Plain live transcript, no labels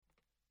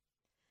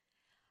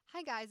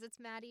Hi guys, it's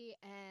Maddie,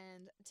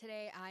 and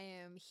today I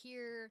am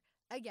here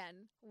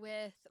again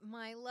with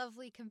my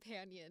lovely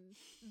companion,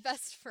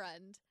 best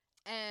friend,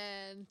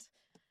 and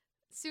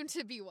soon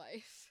to be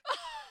wife,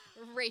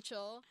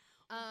 Rachel.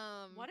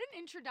 What an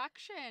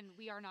introduction!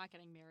 We are not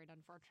getting married,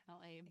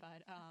 unfortunately,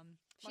 but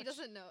She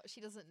doesn't know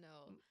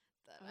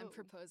that I'm Oh.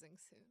 proposing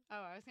soon.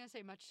 Oh, I was gonna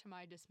say much to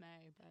my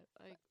dismay, but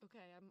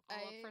okay, I'm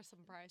all up for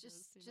some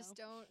prizes. Just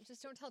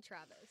don't tell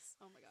Travis.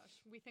 Oh my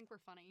gosh, we think we're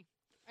funny.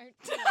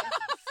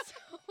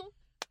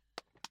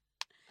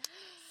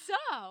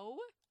 So,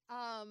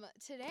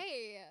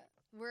 Today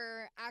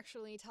we're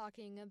actually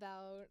talking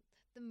about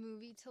the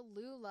movie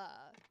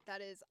Tallulah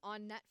that is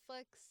on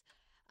Netflix.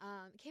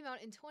 Came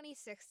out in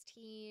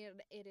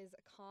 2016. It is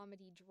a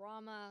comedy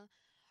drama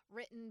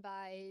written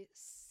by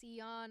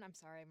Sion. I'm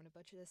sorry, I'm going to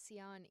butcher this.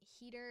 Sion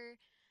Heder.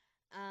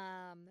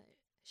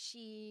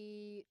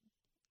 She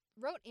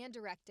wrote and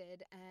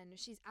directed, and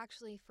she's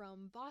actually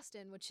from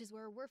Boston, which is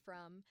where we're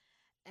from.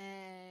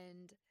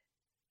 And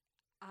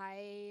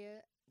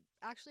I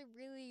I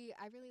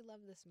really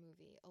love this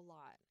movie a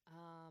lot.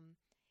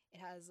 It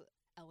has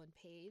Ellen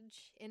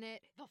Page in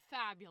it. the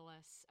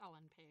fabulous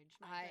Ellen Page.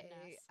 My I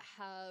goodness.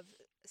 have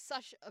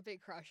such a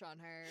big crush on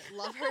her.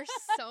 Love her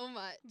so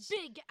much.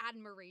 Big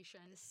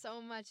admiration.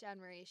 So much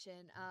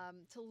admiration.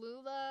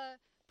 Tallulah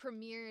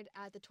premiered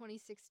at the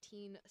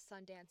 2016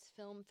 Sundance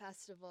Film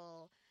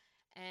Festival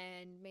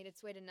and made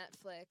its way to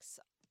Netflix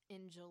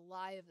in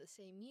July of the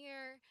same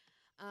year.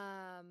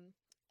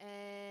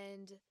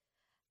 And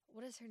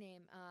what is her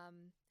name?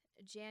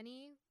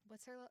 Janney.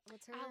 What's her?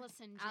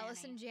 Allison Janney.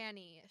 Allison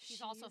Janney.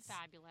 She's also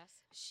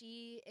fabulous.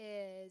 She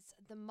is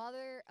the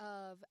mother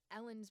of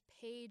Ellen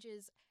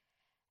Page's,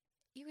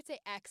 you could say,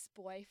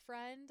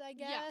 ex-boyfriend, I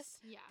guess. Yes.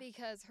 Yeah.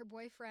 Because her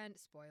boyfriend,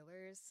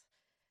 spoilers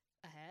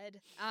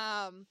ahead,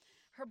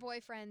 her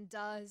boyfriend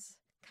does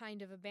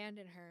kind of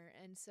abandon her,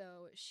 and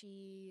so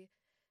she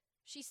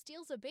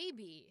steals a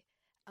baby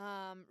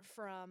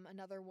from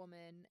another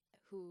woman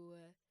who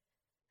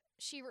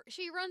she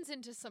runs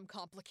into some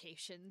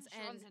complications. She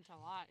runs into a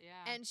lot,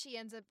 yeah. And she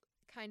ends up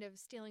kind of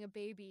stealing a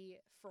baby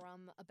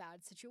from a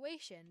bad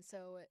situation.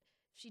 So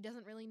she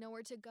doesn't really know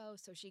where to go.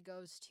 So she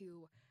goes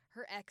to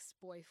her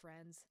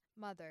ex-boyfriend's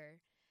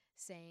mother,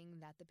 saying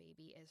that the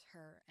baby is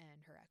her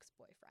and her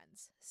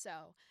ex-boyfriend's.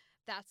 So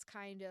that's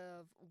kind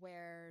of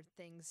where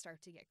things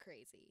start to get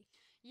crazy.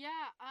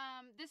 Yeah,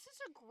 this is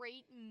a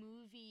great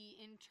movie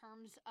in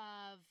terms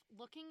of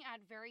looking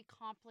at very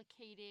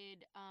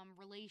complicated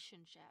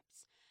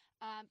relationships.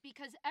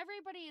 Because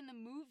everybody in the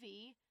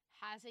movie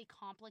has a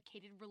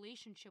complicated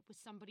relationship with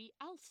somebody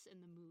else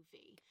in the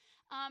movie.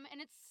 And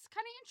it's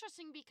kind of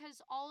interesting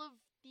because all of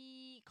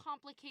the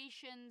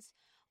complications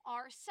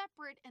are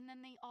separate and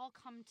then they all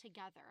come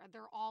together.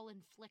 They're all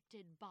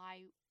inflicted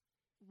by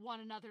one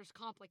another's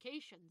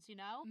complications, you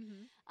know?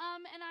 Mm-hmm.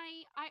 And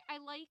I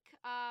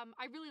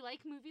really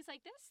like movies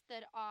like this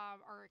that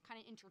are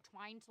kind of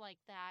intertwined like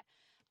that.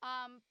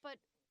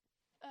 But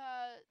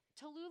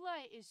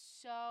Tallulah is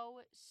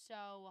so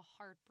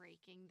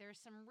heartbreaking. There's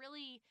some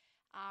really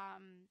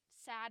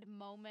sad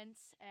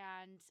moments,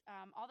 and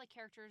all the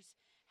characters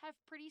have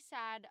pretty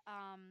sad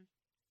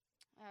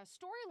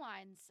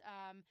storylines.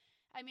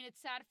 I mean,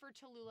 it's sad for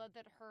Tallulah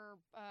that her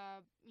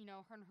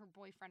and her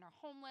boyfriend are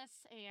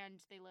homeless, and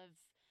they live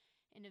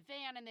in a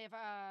van, and they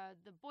have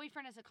the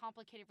boyfriend has a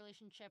complicated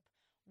relationship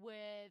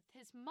with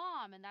his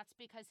mom, and that's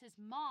because his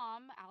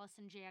mom,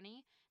 Allison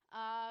Janney,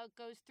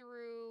 goes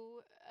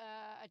through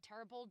a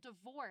terrible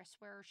divorce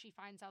where she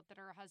finds out that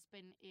her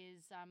husband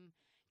is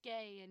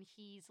gay and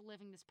he's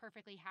living this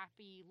perfectly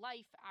happy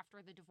life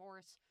after the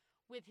divorce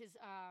with his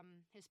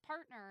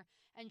partner,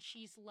 and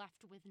she's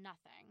left with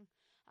nothing.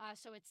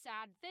 So it's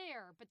sad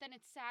there, but then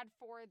it's sad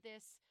for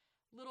this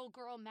little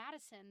girl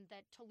Madison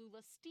that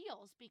Tallulah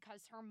steals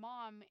because her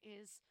mom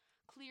is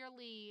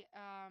clearly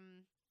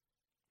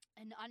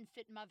an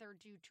unfit mother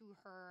due to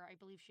her, I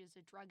believe she has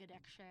a drug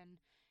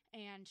addiction,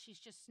 and she's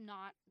just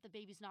not, the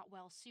baby's not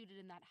well suited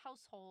in that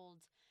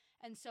household.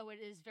 And so it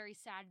is very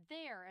sad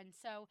there. And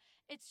so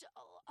it's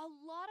a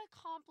lot of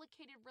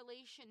complicated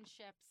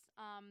relationships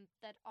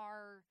that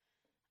are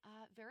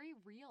very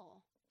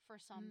real for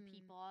some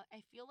people.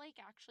 I feel like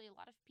actually a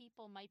lot of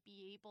people might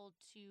be able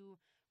to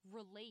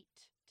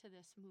relate to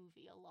this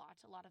movie a lot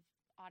of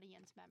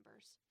audience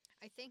members.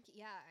 I think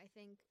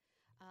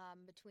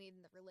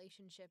between the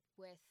relationship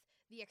with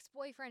the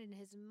ex-boyfriend and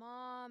his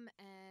mom,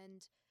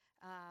 and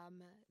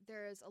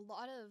there's a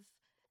lot of,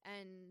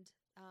 and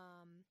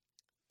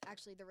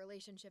actually the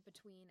relationship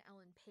between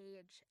Ellen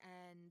Page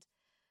and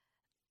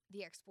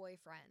the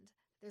ex-boyfriend.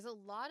 There's a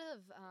lot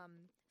of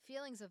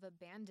feelings of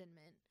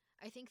abandonment.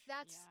 I think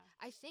that's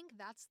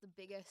the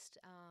biggest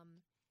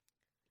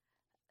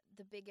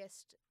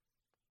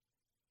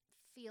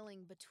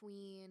feeling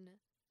between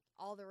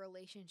all the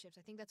relationships.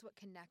 I think that's what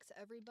connects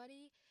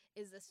everybody,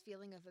 is this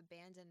feeling of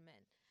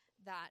abandonment,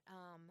 that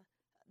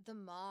the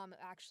mom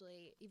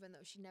actually, even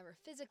though she never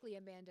physically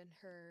abandoned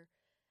her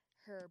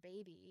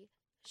baby,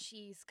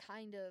 she's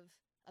kind of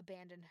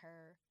abandoned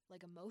her,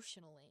 like,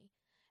 emotionally.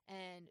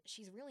 and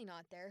she's really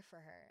not there for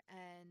her.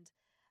 And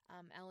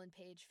Ellen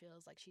Page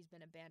feels like she's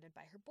been abandoned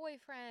by her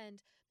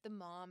boyfriend. The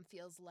mom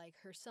feels like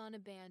her son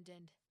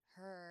abandoned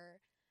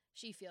her.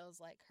 She feels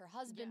like her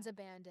husband's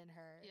abandoned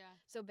her. Yeah.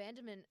 So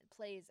abandonment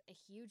plays a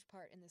huge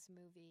part in this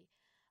movie.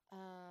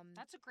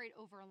 That's a great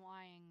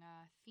overlying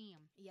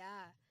theme.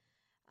 Yeah.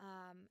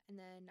 And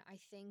then I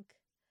think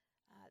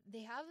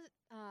they have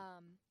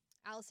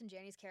Allison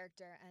Janney's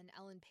character and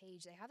Ellen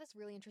Page. They have this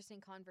really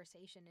interesting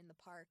conversation in the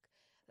park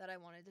that I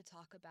wanted to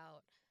talk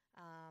about.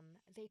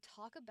 They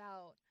talk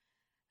about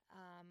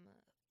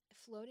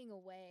floating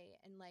away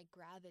and like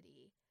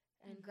gravity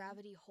and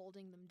gravity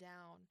holding them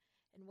down.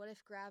 And what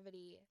if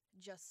gravity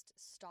just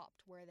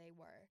stopped where they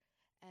were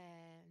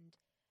and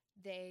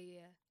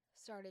they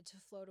started to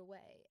float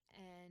away?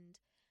 And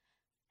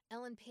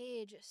Ellen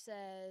Page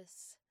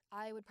says,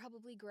 I would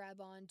probably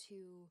grab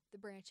onto the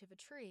branch of a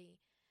tree.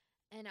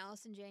 And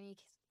Allison Janney,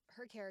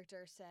 her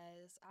character,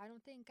 says, I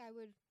don't think I'd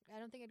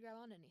grab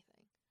on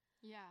anything.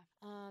 Yeah.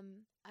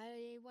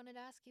 I wanted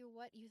to ask you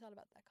what you thought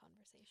about that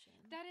conversation.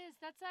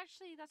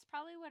 That's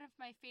probably one of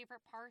my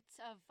favorite parts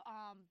of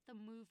the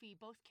movie.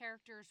 Both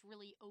characters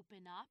really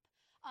open up.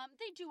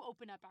 They do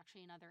open up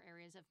actually in other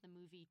areas of the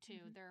movie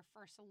too. They're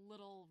first a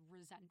little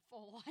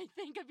resentful, I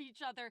think, of each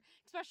other,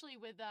 especially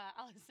with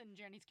Allison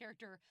Janney's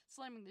character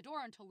slamming the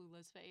door on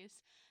Tallulah's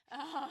face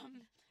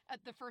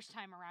at the first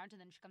time around,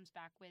 and then she comes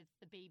back with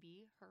the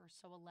baby, her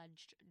so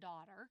alleged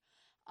daughter.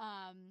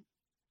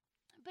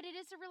 But it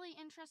is a really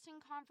interesting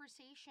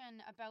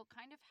conversation about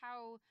kind of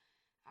how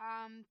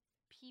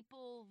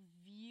people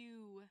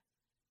view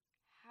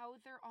how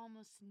they're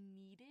almost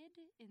needed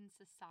in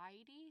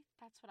society.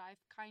 That's what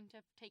I've kind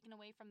of taken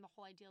away from the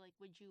whole idea. Like,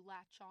 would you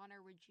latch on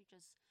or would you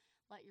just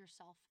let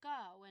yourself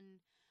go? And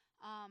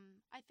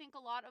I think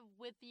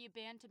with the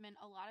abandonment,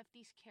 a lot of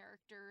these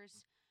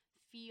characters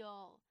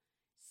feel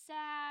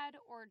sad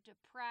or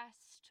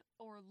depressed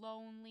or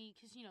lonely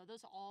because,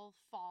 those all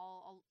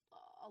fall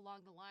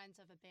along the lines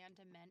of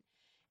abandonment.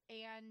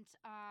 And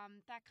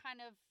that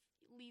kind of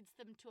leads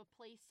them to a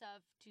place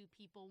of, do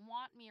people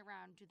want me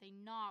around? Do they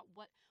not?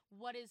 What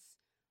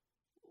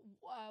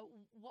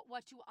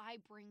do I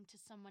bring to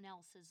someone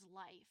else's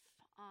life?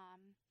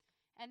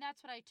 And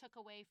that's what I took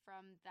away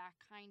from that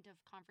kind of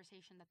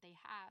conversation that they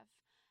have.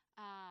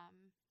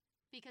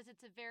 Because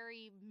it's a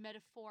very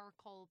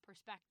metaphorical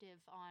perspective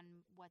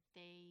on what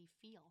they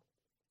feel.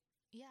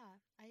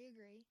 Yeah, I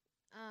agree.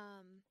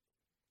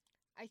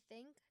 I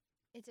think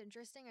it's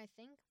interesting. I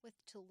think with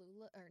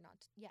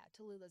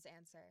Tallulah's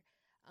answer,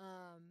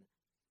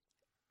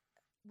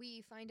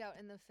 we find out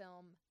in the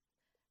film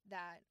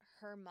that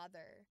her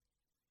mother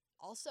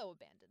also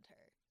abandoned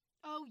her.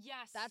 Oh,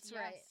 yes. That's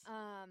right.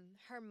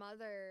 Her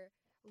mother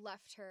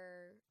left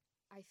her,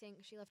 I think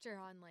she left her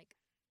on like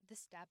the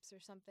steps or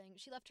something.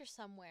 She left her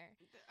somewhere.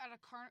 At a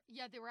car.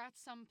 Yeah, they were at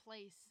some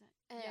place.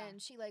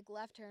 And she like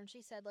left her and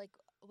she said like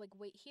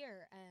wait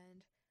here,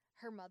 and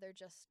her mother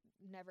just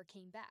never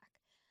came back.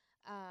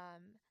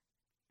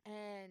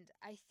 And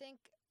I think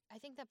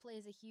that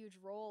plays a huge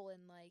role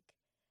in like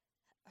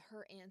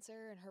her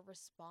answer and her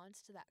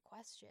response to that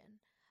question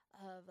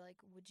of like,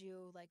 would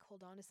you like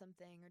hold on to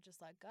something or just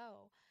let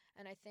go?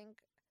 And I think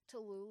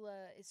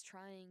Tallulah is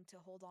trying to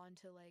hold on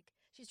to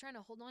she's trying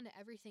to hold on to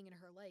everything in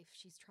her life.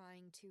 She's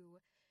trying to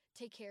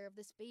take care of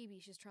this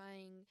baby.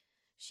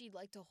 She'd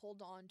like to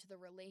hold on to the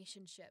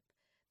relationship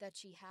that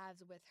she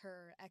has with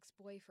her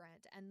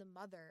ex-boyfriend and the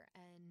mother,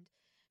 and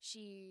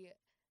she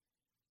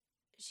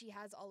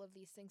has all of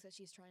these things that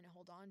she's trying to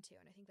hold on to,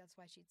 and I think that's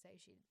why she'd say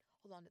she'd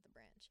hold on to the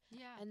branch.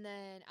 Yeah. And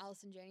then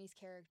Allison Janney's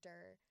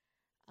character,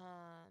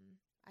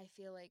 I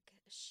feel like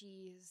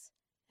she's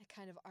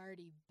kind of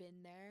already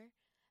been there,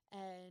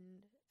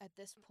 and at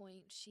this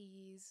point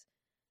she's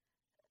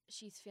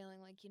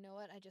feeling like, you know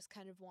what, I just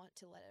kind of want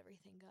to let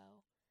everything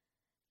go.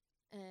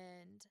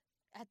 And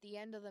at the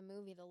end of the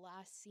movie, the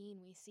last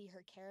scene, we see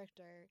her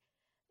character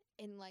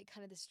in like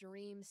kind of this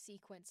dream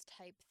sequence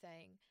type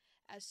thing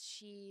as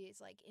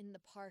she's like in the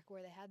park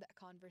where they had that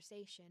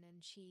conversation,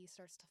 and she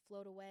starts to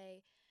float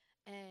away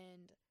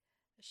and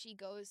she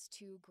goes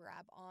to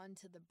grab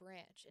onto the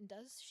branch. And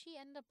does she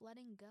end up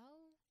letting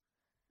go?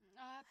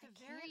 At the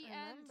very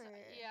end.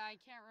 Yeah, I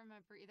can't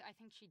remember either. I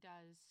think she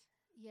does.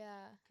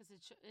 Yeah. Because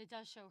it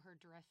does show her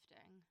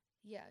drifting.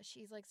 Yeah,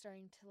 she's like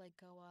starting to like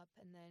go up,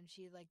 and then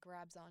she like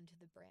grabs onto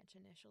the branch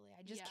initially.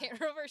 I just can't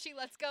remember if she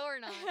lets go or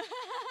not.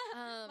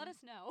 Let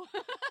us know.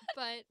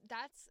 But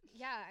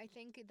I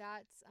think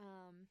that's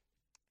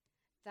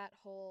that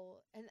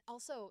whole, and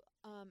also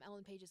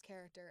Ellen Page's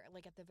character,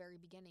 like at the very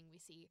beginning, we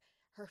see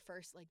her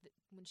first, like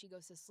when she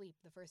goes to sleep,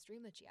 the first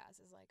dream that she has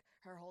is like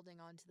her holding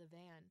onto the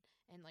van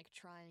and like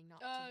trying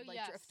not to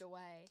like drift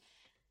away.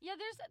 Yeah,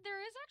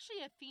 there is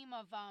actually a theme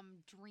of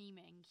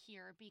dreaming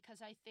here, because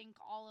I think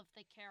all of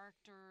the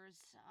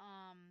characters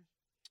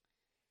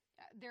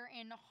they're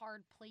in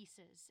hard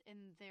places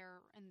in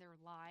their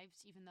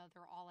lives, even though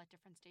they're all at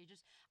different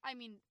stages. I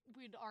mean,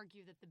 we'd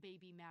argue that the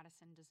baby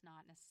Madison does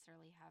not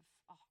necessarily have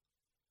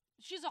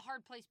she's a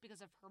hard place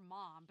because of her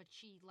mom, but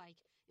she like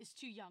is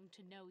too young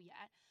to know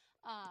yet.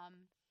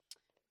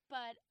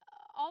 But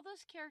all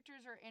those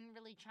characters are in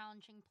really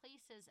challenging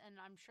places, and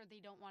I'm sure they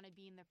don't want to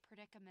be in the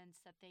predicaments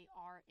that they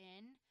are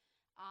in.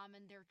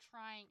 And they're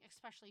trying,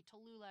 especially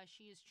Tallulah,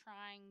 she is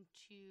trying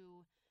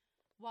to,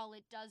 while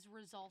it does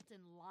result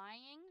in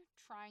lying,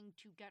 trying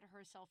to get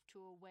herself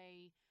to a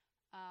way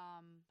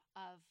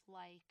of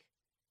like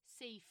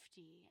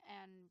safety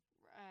and,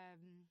 uh,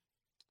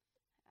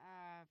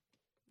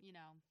 you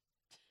know,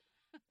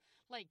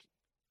 like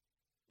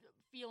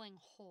feeling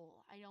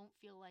whole. I don't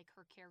feel like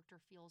her character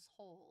feels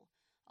whole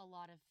a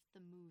lot of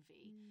the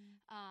movie.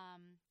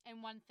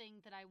 And one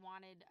thing that I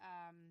wanted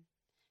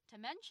to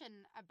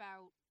mention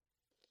about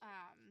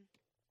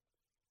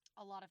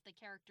a lot of the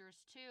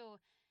characters too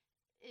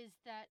is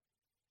that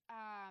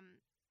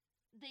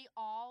they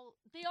all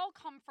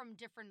come from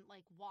different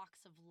like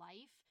walks of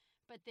life,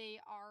 but they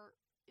are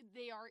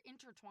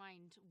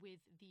intertwined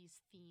with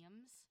these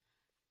themes.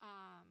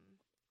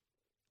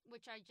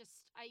 Which I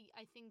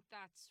think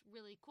that's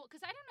really cool,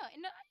 because I don't know,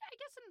 and I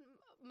guess in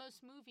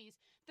most movies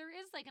there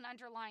is like an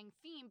underlying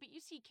theme, but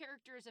you see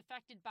characters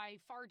affected by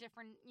far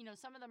different,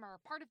 some of them are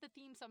a part of the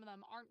theme, some of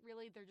them aren't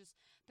really,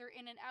 they're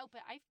in and out,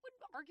 but I would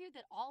argue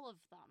that all of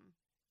them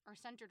are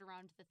centered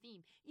around the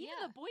theme, even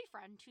the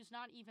boyfriend, who's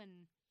not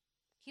even,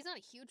 he's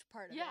not a huge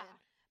part of it,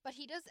 but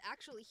he does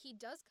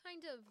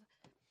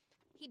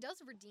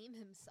redeem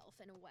himself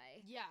in a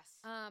way. Yes.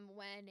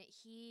 When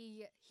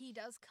he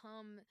does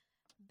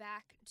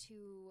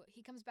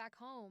he comes back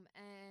home,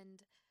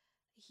 and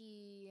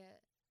he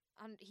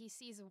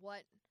sees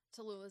what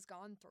Tallulah's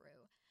gone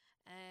through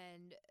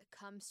and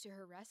comes to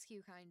her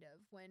rescue, kind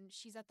of, when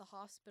she's at the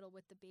hospital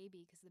with the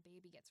baby, because the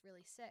baby gets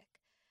really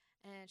sick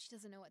and she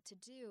doesn't know what to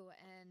do.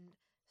 And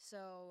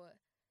so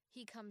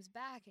he comes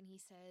back and he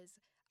says,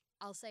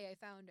 I'll say I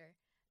found her,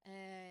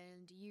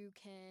 and he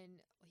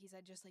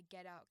said, just like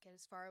get out, get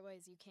as far away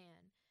as you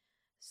can.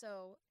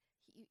 So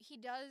he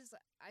does,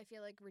 I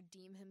feel like,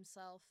 redeem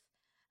himself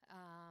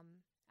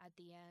at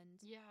the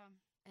end. Yeah.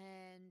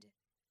 And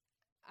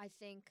I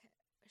think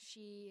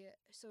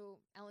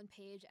Ellen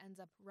Page ends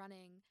up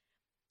running,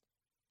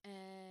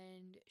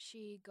 and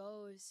she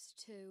goes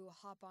to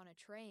hop on a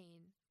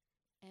train,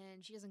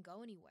 and she doesn't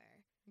go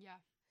anywhere.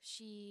 Yeah.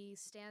 She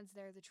stands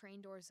there, the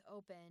train doors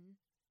open,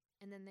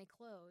 and then they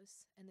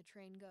close, and the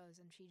train goes,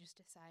 and she just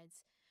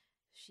decides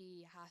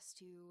she has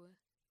to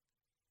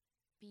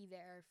be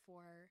there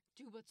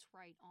do what's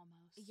right,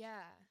 almost.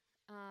 Yeah.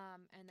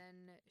 And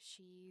then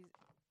she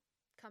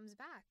comes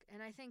back,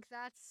 and I think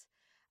that's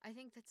a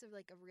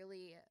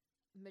really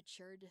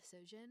mature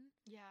decision.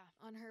 Yeah.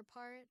 On her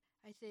part.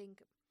 I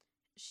think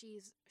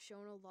she's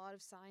shown a lot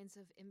of signs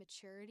of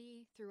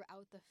immaturity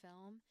throughout the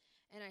film,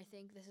 and I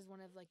think this is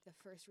one of like the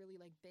first really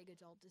like big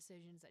adult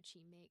decisions that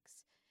she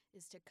makes,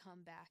 is to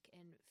come back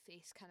and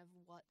face kind of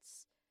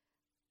what's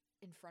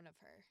in front of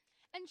her.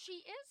 And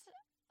she is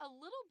a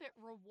little bit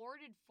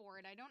rewarded for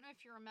it. I don't know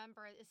if you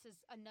remember, this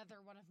is another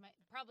one of my,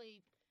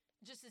 probably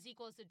just as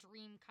equal as the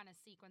dream kind of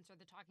sequence, or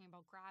the talking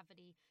about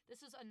gravity.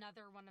 This is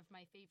another one of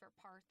my favorite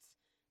parts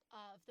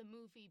of the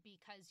movie,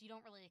 because you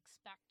don't really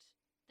expect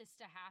this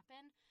to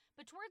happen.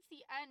 But towards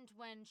the end,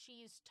 when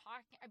she's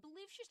talking, I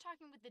believe she's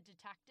talking with the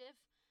detective.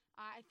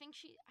 I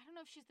don't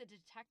know if she's the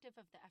detective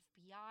of the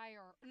FBI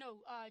or,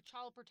 no,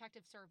 Child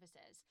Protective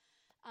Services.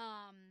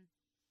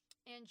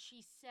 And she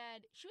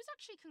said, she was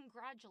actually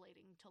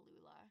congratulating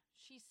Tallulah.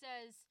 She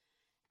says,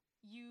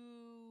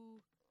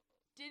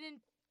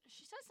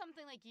 she says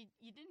something like,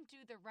 you didn't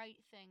do the right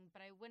thing,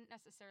 but I wouldn't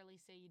necessarily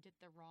say you did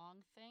the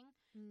wrong thing.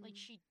 Like,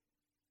 she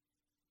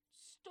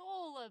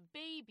stole a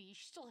baby,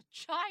 she stole a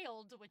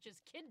child, which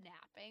is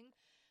kidnapping,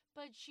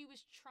 but she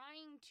was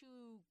trying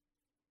to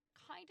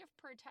kind of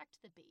protect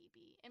the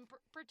baby and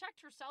protect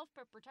herself,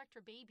 but protect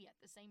her baby at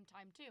the same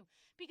time too,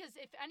 because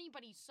if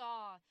anybody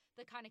saw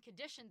the kind of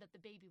condition that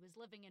the baby was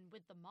living in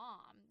with the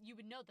mom, you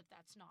would know that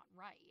that's not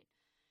right.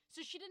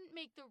 So she didn't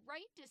make the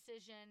right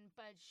decision,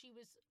 but she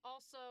was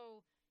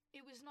also,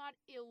 it was not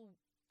ill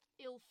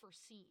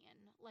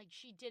foreseen, like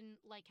she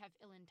didn't like have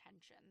ill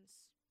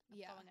intentions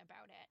going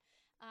about it.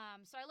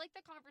 So I like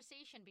the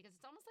conversation, because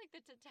it's almost like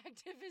the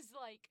detective is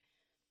like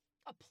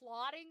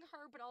applauding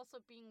her, but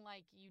also being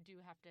like, you do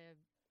have to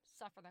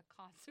suffer the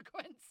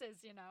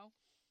consequences,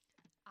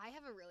 I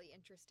have a really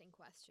interesting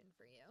question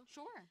for you.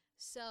 Sure.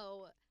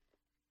 So,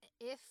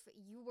 if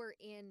you were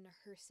in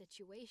her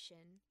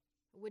situation,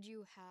 would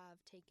you have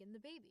taken the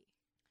baby?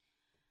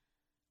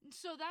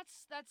 So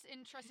that's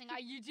interesting.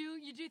 You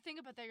do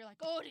think about that. You're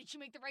like, oh, did she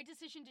make the right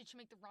decision? Did she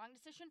make the wrong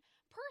decision?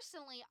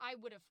 Personally, I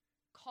would have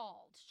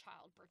called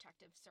Child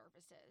Protective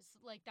Services,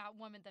 like that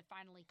woman that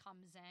finally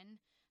comes in.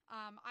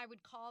 I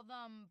would call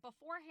them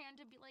beforehand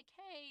and be like,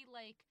 hey,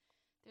 like,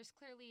 there's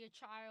clearly a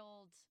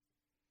child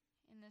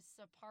in this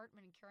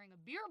apartment carrying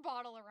a beer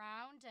bottle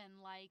around,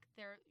 and like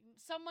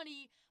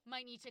somebody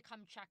might need to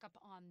come check up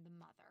on the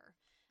mother.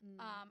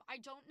 I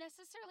don't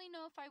necessarily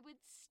know if I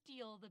would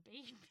steal the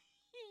baby.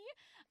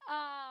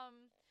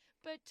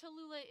 But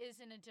Tallulah is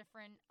in a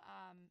different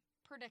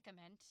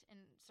predicament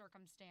and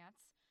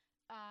circumstance.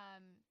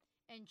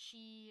 and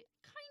she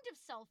kind of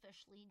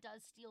selfishly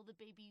does steal the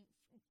baby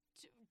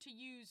to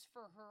use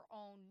for her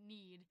own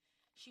need.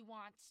 She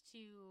wants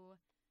to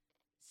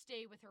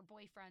stay with her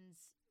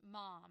boyfriend's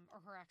mom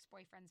or her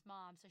ex-boyfriend's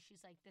mom, so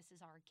she's like, this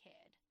is our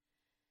kid.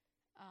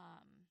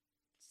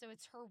 So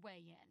it's her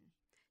way in.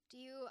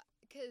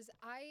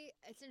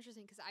 It's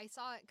interesting because I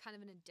saw it kind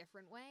of in a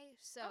different way.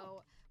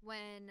 So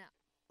when,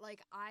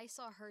 like, I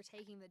saw her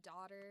taking the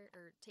daughter,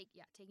 or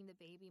taking the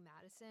baby,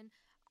 Madison,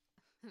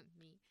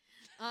 me,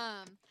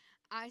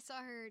 I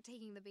saw her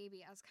taking the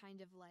baby as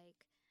kind of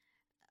like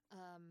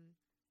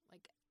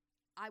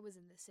I was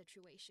in this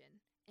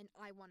situation and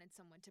I wanted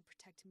someone to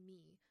protect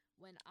me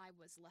when I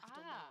was left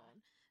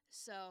alone.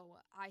 So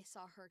I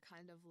saw her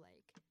kind of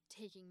like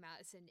taking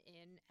Madison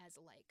in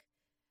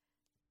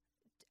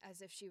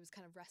as if she was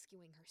kind of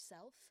rescuing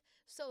herself.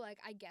 So like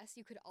I guess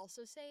you could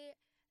also say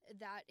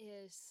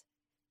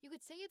you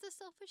could say it's a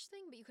selfish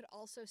thing, but you could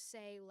also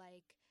say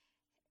like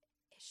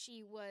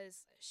she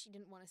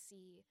didn't want to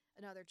see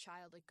another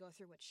child like go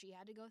through what she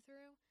had to go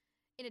through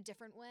in a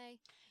different way.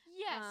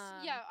 Yes,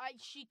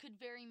 she could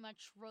very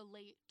much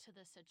relate to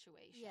the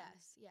situation.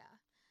 Yes, yeah.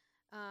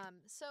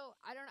 So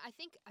I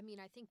think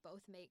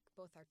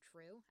both are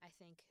true. I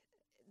think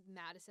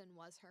Madison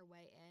was her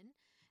way in,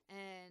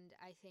 and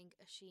I think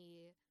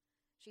she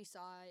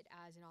saw it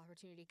as an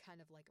opportunity to kind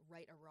of like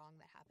right a wrong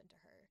that happened to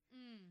her.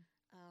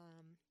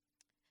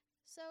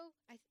 So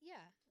I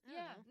don't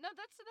know. No,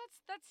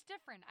 that's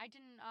different. I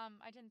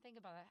didn't think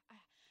about that.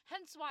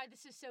 Hence why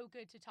this is so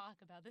good to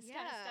talk about this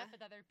kind of stuff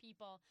with other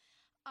people.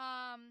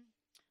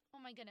 Oh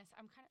my goodness,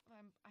 I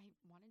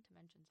wanted to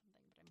mention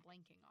something, but I'm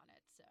blanking on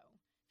it. So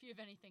if you have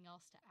anything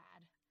else to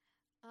add,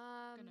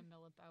 I'm gonna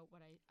mill about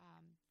what I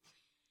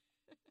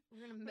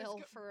We're gonna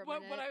mill for a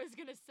minute. What I was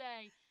gonna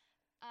say.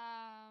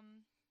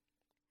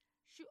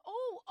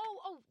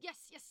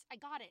 Yes, I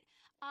got it.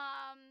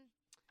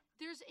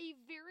 There's a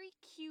very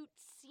cute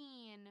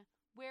scene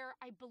where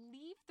I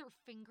believe they're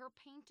finger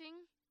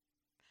painting.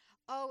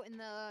 Oh, in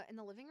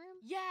the living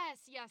room?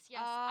 Yes.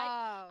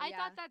 Oh, I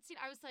thought that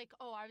scene. I was like,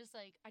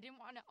 I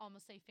didn't want to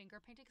almost say finger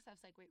painting because I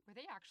was like, wait, were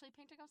they actually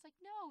painting? I was like,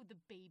 no, the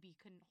baby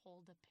couldn't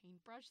hold a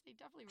paintbrush. They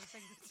definitely were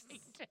finger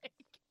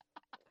painting.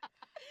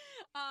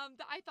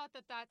 I thought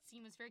that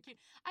scene was very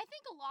cute. I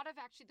think a lot of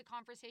actually the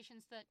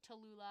conversations that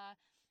Tallulah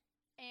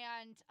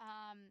and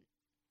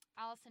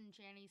Allison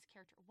Janney's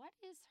character. What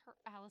is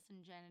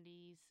Allison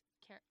Janney's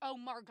character? Oh,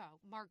 Margot.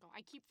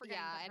 I keep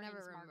forgetting. Yeah, that I never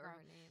Margot. remember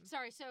her name.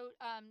 Sorry. So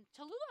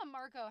Tallulah and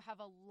Margot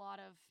have a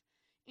lot of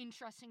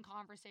interesting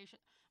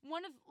conversation.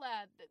 One of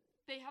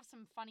they have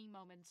some funny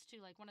moments too.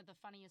 Like one of the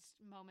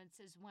funniest moments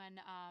is when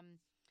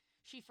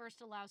she first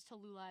allows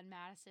Tallulah and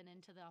Madison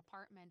into the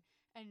apartment,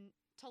 and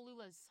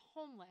Tallulah's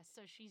homeless,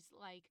 so she's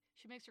like,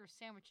 she makes her a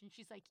sandwich and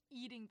she's like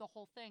eating the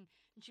whole thing,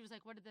 and she was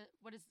like, what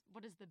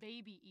does the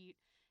baby eat?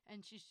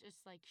 And she's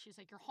like,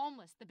 you're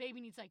homeless, the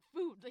baby needs like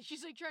food. Like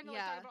she's like trying to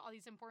like talk about all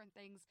these important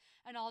things,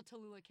 and all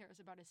Tallulah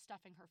cares about is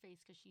stuffing her face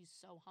because she's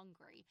so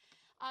hungry.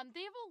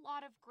 They have a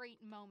lot of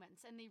great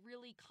moments and they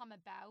really come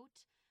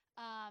about.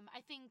 I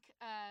think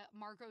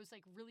Margot's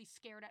like really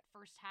scared at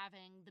first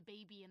having the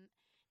baby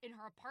in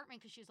her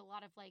apartment because she has a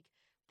lot of like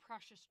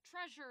precious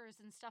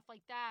treasures and stuff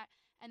like that,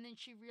 and then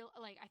she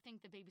I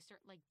think the baby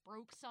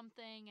broke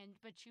something,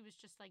 but she was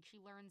just like, she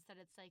learns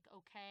that it's like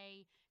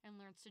okay and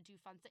learns to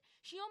do fun things.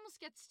 She almost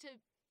gets to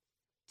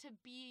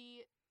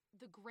be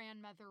the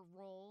grandmother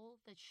role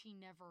that she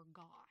never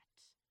got.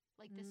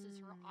 Like this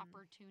is her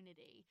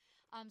opportunity.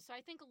 So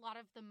I think a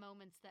lot of the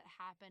moments that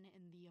happen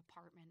in the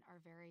apartment are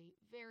very,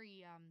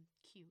 very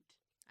cute.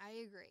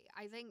 I agree.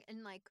 I think,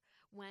 and like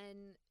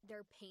when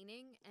they're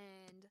painting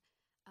and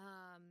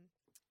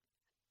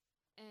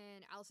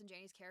Allison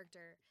Janney's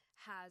character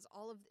has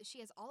all of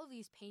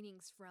these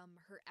paintings from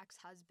her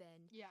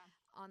ex-husband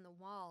on the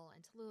wall,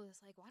 and Tallulah's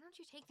like, why don't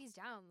you take these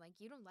down? Like,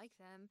 you don't like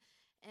them.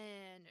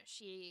 And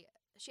she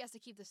has to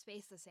keep the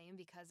space the same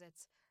because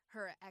it's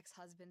her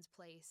ex-husband's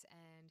place,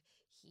 and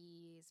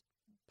he's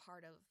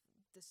part of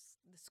the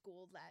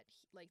school that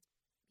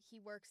he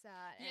works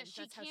at, and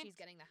that's how she's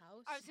getting the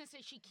house. I was gonna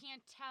say, she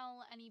can't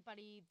tell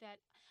anybody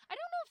that. I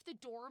don't know if the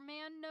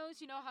doorman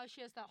knows. You know how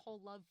she has that whole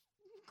love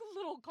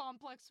little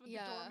complex with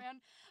the doorman,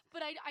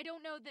 but I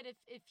don't know that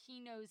if he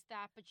knows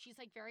that. But she's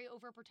like very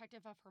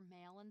overprotective of her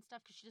mail and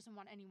stuff because she doesn't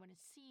want anyone to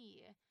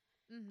see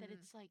that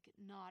it's like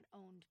not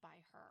owned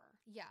by her.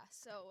 Yeah,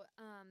 so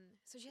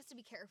she has to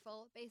be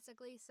careful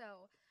basically.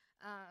 So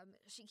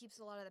she keeps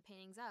a lot of the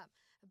paintings up,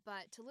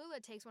 but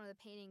Tallulah takes one of the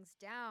paintings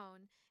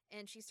down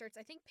and she starts,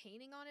 I think,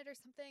 painting on it or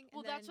something.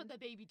 Well, that's what the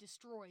baby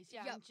destroys.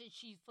 Yeah, and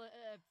she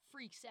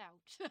freaks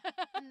out.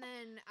 And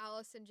then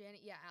Allison Janney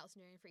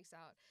freaks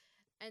out.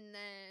 And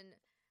then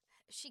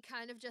she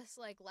kind of just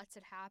like lets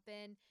it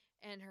happen,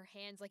 and her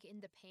hand's like in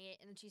the paint,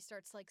 and then she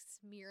starts like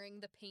smearing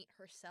the paint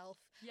herself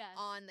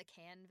on the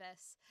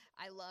canvas.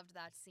 I loved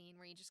that scene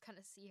where you just kind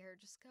of see her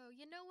just go,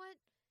 you know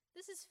what?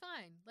 this is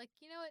fine. Like,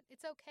 you know what?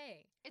 It's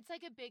okay. It's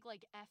like a big,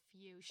 like, F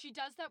you. She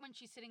does that when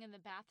she's sitting in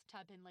the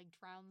bathtub and, like,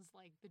 drowns,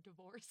 like, the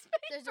divorce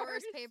papers. The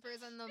divorce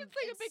papers and the It's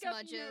like a big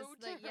smudges. F you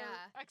to Like, her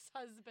yeah.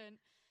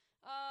 ex-husband.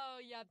 Oh,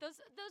 yeah.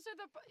 Those are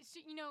the, so,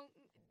 you know,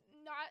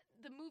 not,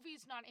 the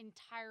movie's not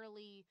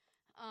entirely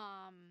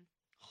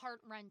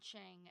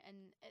heart-wrenching,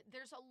 and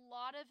there's a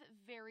lot of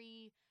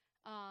very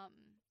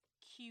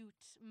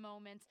cute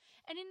moments.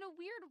 And in a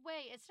weird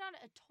way, it's not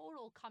a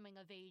total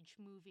coming-of-age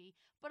movie,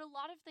 but a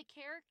lot of the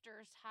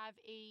characters have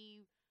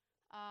a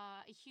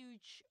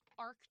huge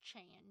arc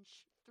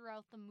change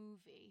throughout the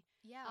movie.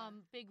 Yeah.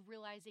 Big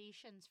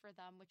realizations for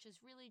them, which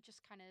is really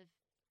just kind of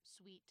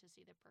sweet to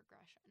see the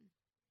progression.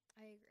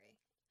 I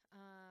agree.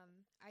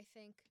 I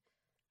think,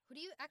 who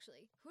do you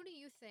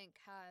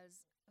think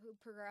who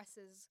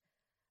progresses,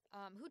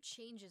 who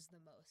changes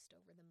the most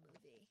over the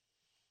movie?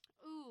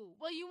 Ooh,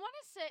 well, you want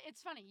to say,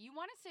 it's funny, you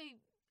want to say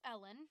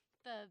Ellen,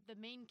 the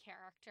main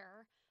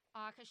character,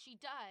 because she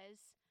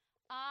does.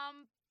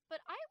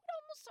 But I would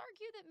almost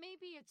argue that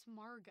maybe it's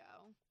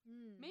Margot.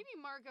 Maybe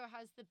Margot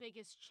has the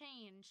biggest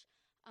change,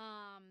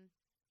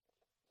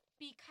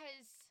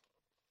 because,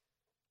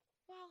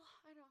 well,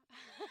 I don't,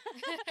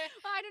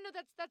 well, I don't know.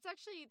 That's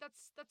actually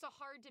that's a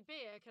hard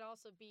debate. It could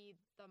also be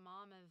the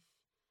mom of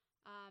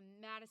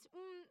Madison.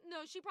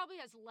 No, she probably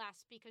has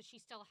less because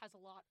she still has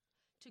a lot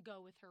to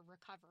go with her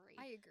recovery.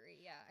 I agree.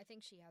 Yeah, I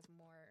think she has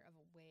more of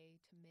a way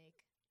to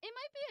make. It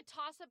might be a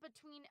toss-up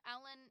between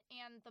Ellen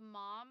and the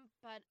mom,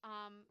 but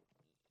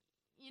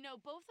you know,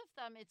 both of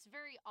them, it's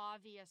very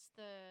obvious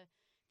the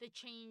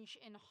change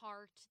in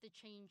heart, the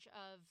change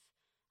of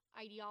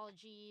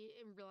ideology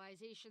and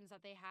realizations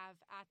that they have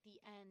at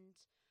the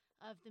end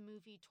of the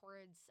movie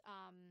towards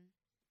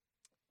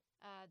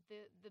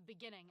the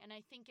beginning. And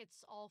I think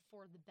it's all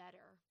for the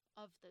better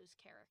of those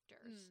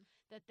characters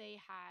that they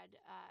had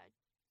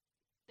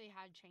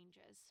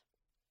changes.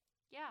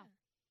 Yeah.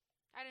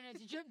 I don't know.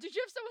 Did you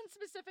have someone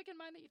specific in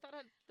mind that you thought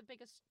had the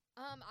biggest?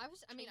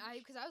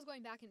 Because I was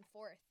going back and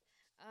forth,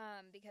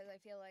 because I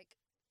feel like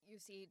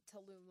you see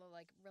Tallulah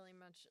like really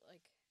much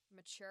like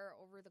mature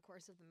over the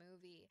course of the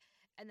movie,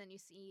 and then you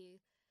see,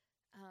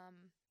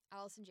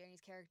 Allison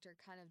Janney's character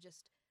kind of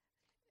just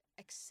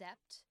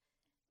accept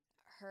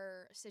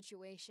her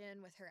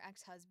situation with her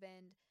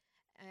ex-husband,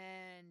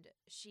 and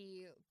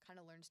she kind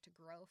of learns to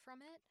grow from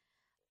it,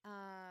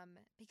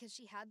 because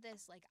she had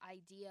this like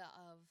idea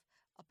of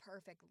a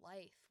perfect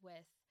life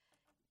with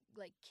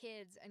like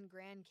kids and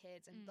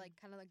grandkids and like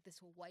kind of like this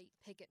white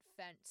picket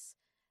fence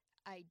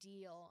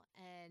ideal,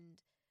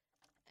 and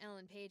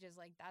Ellen Page is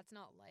like, that's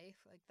not life,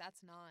 like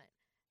that's not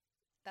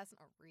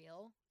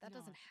real, that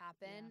doesn't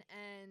happen.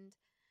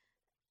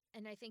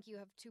 And I think you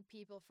have two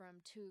people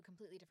from two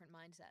completely different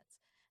mindsets,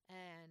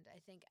 and I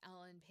think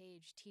Ellen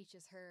Page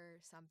teaches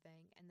her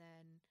something, and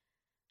then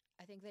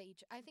I think they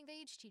each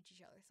teach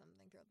each other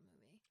something throughout the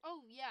movie.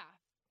 Oh yeah.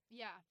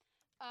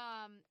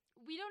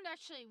 We don't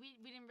actually, we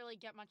didn't really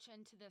get much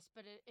into this,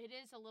 but it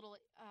is a little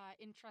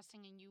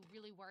interesting, and you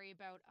really worry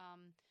about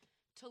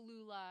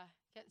Tallulah.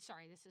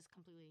 Sorry, this is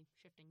completely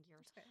shifting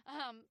gears. Okay.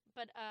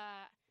 But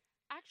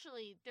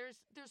actually, there's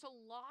a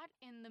lot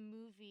in the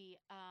movie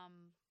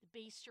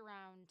based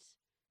around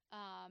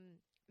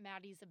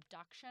Maddie's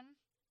abduction,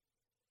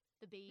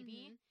 the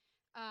baby.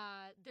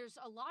 There's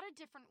a lot of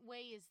different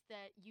ways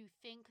that you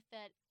think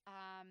that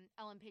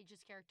Ellen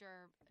Page's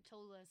character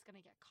Tallulah is going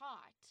to get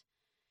caught.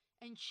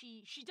 And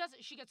she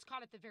doesn't. She gets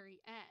caught at the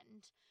very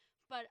end,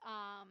 but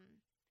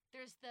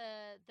there's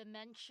the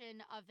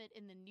mention of it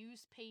in the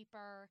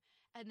newspaper,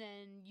 and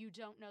then you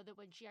don't know that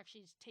when she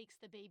actually takes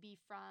the baby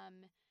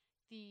from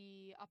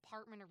the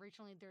apartment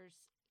originally,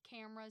 there's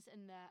cameras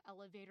in the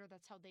elevator.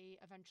 That's how they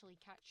eventually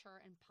catch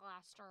her and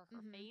plaster her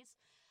face.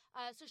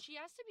 So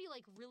she has to be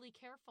like really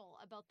careful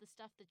about the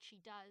stuff that she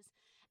does,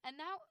 and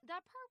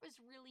that part was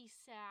really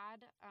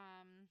sad.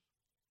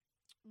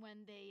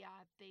 When they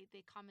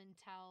come and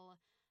tell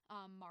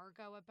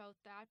Margot about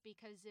that,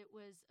 because it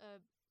was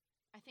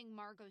I think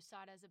Margot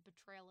saw it as a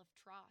betrayal of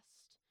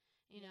trust.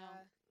 You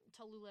know,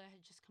 Tallulah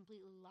had just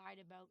completely lied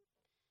about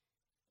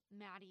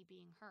Maddie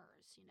being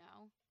hers, you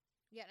know?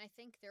 Yeah, and I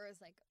think there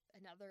was like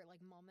another like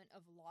moment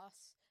of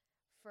loss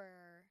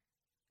for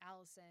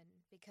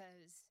Allison,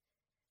 because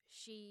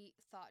she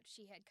thought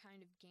she had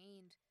kind of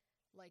gained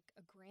like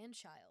a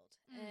grandchild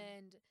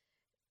and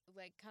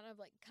like kind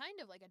of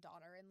like a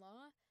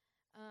daughter-in-law.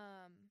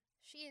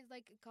 She had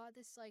like got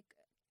this like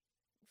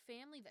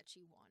family that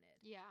she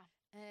wanted. Yeah.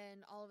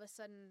 And all of a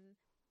sudden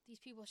these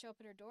people show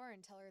up at her door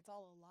and tell her it's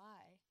all a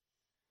lie.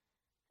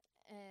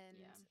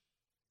 And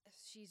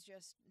she's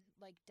just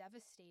like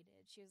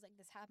devastated. She was like,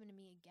 this happened to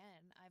me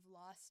again. I've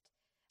lost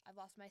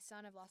my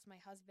son, I've lost my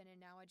husband, and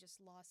now I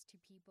just lost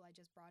two people I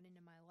just brought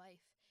into my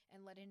life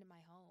and let into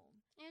my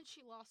home. And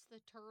she lost the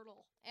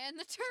turtle. And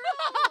the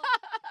turtle.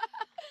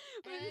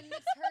 And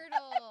the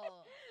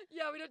turtle.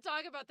 Yeah, we don't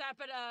talk about that,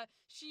 but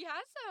she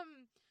has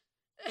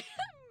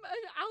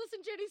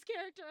Allison Janney's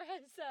character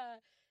has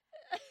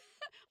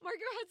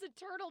Margot has a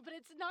turtle, but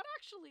it's not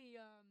actually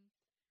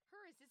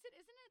hers.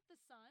 Isn't it the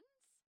son's?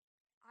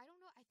 I don't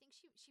know. I think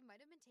she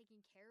might have been taking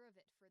care of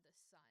it for the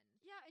son.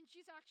 Yeah, and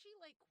she's actually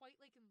like quite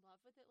like in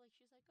love with it. Like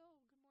she's like, oh,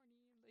 good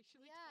morning. Like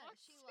she like Yeah,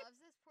 talks. she loves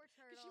this poor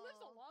turtle. Because she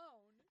lives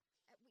alone.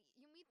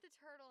 You meet the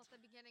turtle at the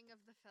beginning of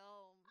the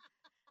film.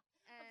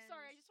 I'm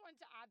sorry, I just wanted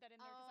to add that in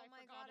there because Oh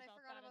my god, I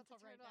forgot about the until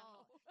right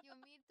turtle. now. You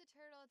meet the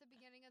turtle at the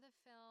beginning of the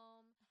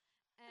film,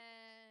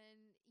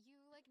 and you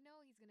like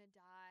know he's gonna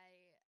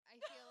die. I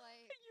feel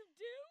like You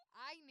do?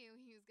 I knew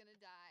he was gonna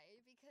die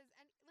because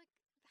like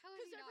how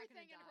is he not gonna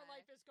everything in her die?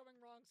 life is going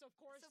wrong, so of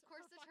course the her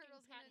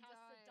turtle's fucking pet gonna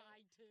has to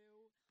die. die too.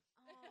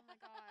 Oh my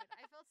god,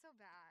 I felt so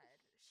bad.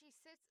 She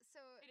sits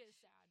so It is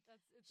sad.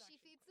 It's she actually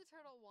feeds the quite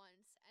sad. turtle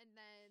once, and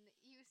then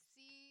you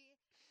see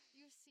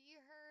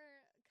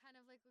her kind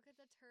of like look at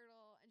the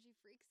turtle, and she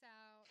freaks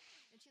out,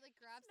 and she like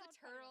grabs the Not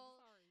funny, I'm turtle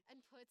sorry. and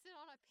puts it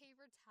on a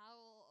paper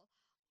towel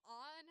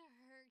on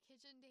her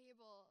kitchen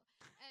table,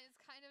 and it's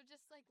kind of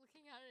just like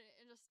looking at it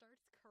and just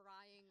starts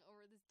crying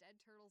over this dead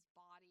turtle's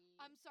body.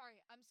 I'm sorry.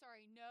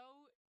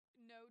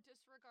 No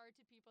disregard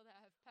to people that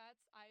have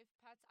pets. I have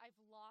pets. I've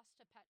lost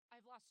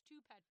two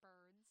pet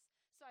birds,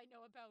 so I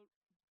know about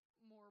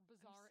more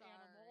bizarre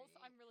animals.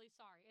 sorry. I'm really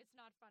sorry. It's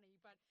not funny,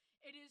 but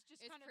it is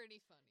just It's kind of pretty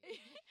funny.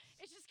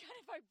 it's just kind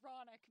of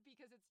ironic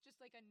because it's just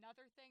like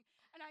another thing.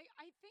 And I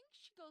think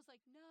she goes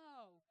like,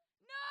 no,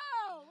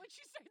 when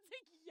she starts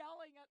like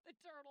yelling at the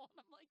turtle,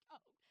 and I'm like, oh,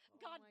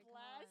 God my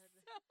bless.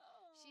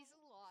 God. She's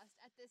lost.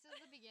 This is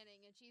the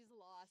beginning, and she's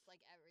lost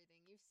like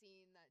everything. You've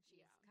seen that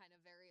she's Yeah. kind of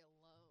very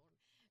alone,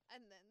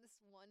 and then this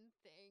one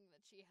thing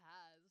that she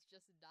has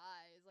just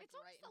dies. Like It's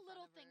always right in the front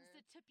little of things her.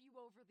 that tip you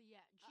over the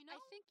edge, you know?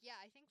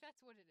 I think that's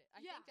what it is.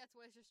 I Yeah. think that's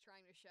what it's just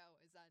trying to show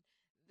is that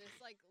this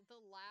like the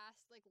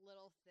last like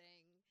little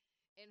thing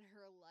in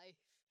her life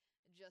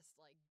just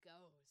like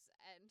goes,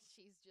 and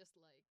she's just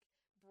like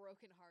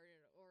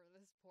brokenhearted over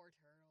this poor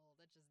turtle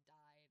that just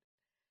died.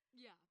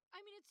 Yeah.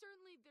 I mean, it's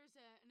certainly, there's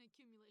an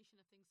accumulation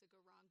of things that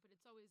go wrong, but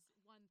it's always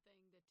one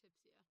thing that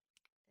tips you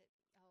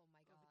Oh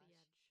my over the gosh.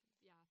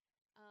 edge. Yeah.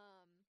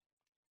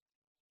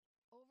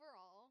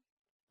 Overall,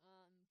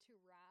 to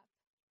wrap,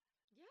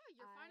 Yeah,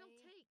 your final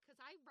take, because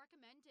I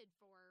recommended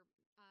for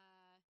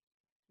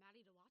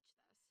Maddie to watch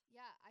this.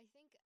 yeah,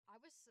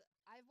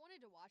 I've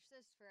wanted to watch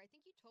this for, I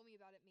think you told me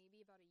about it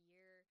maybe about a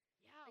year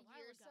Yeah, a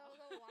year or so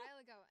ago, a while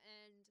ago,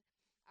 and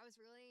I was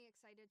really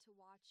excited to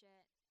watch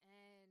it,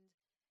 and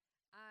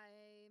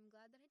I'm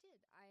glad that I did.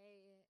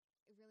 I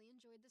really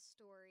enjoyed the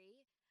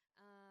story.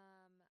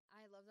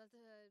 I love that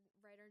the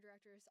writer and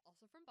director is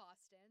also from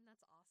Boston.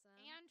 That's awesome.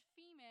 And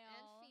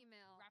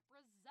female.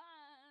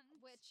 Represent.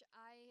 Which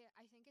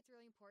I think it's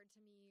really important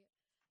to me,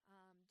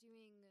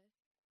 doing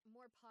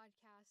more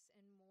podcasts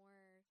and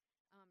more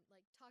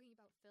like talking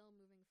about film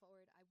moving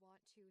forward. I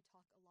want to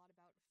talk a lot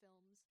about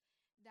films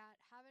that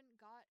haven't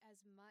got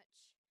as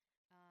much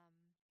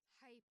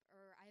hype,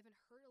 or I haven't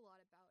heard a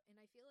lot about. And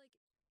I feel like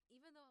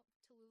even though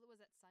Tallulah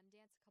was at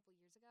Sundance a couple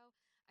years ago,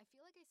 I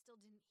feel like I still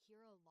didn't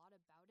hear a lot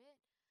about it,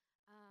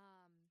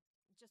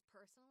 just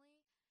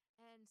personally.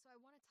 And so I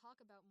want to talk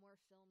about more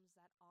films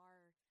that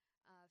are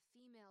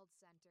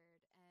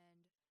female-centered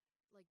and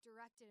like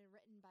directed and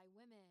written by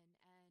women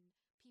and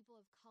people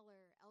of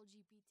color,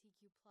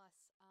 LGBTQ plus.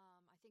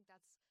 I think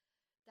that's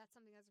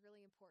something that's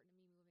really important to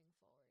me moving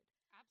forward.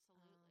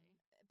 Absolutely.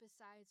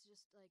 Besides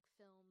just like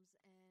films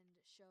and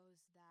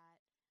shows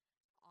that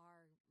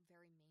are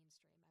very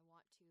mainstream, I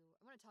want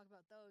to talk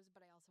about those,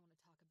 but I also want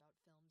to talk about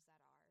films that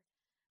are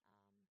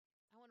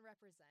I want to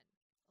represent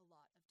a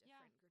lot of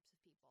different groups of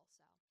people.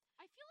 So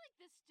I feel like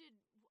this did.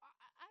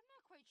 I'm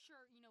not quite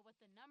sure, what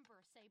the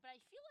numbers say, but I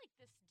feel like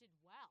this did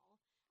well.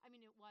 I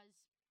mean, it was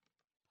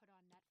put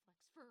on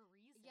Netflix for a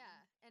reason.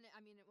 yeah, and I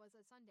mean it was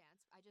at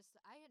Sundance.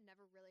 I had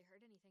never really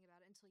heard anything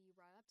about it until you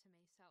brought it up to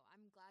me. So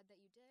I'm glad that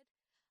you did.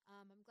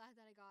 I'm glad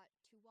that I got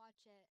to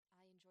watch it.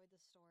 I enjoyed the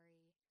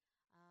story.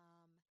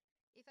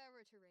 If I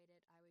were to rate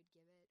it, I would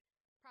give it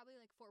probably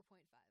like 4.5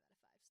 out of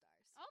 5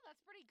 stars. Oh,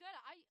 that's pretty good.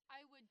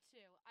 I would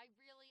too. I'm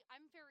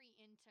very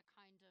into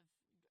kind of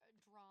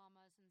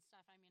dramas and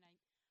stuff. I mean,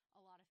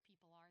 a lot of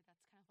people are.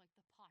 That's kind of like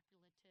the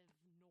populative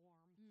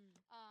norm.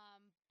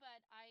 But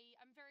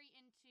I'm very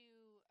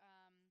into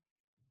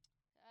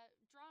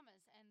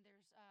dramas, and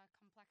there's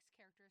complex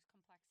characters,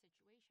 complex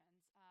situations.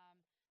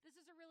 This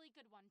is a really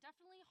good one.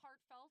 Definitely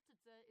heartfelt.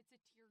 It's a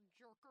tear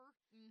jerker,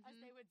 as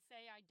they would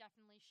say. I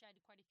definitely shed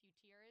quite a few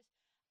tears.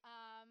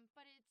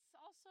 But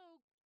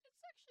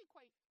it's actually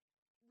quite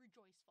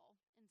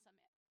rejoiceful in some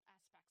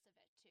aspects of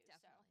it too.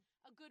 Definitely.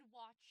 So a good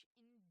watch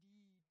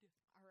indeed.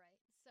 All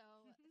right. So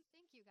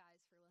thank you guys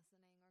for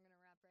listening. We're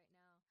gonna wrap right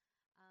now.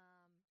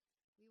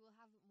 We will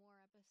have more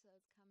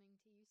episodes coming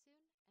to you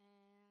soon,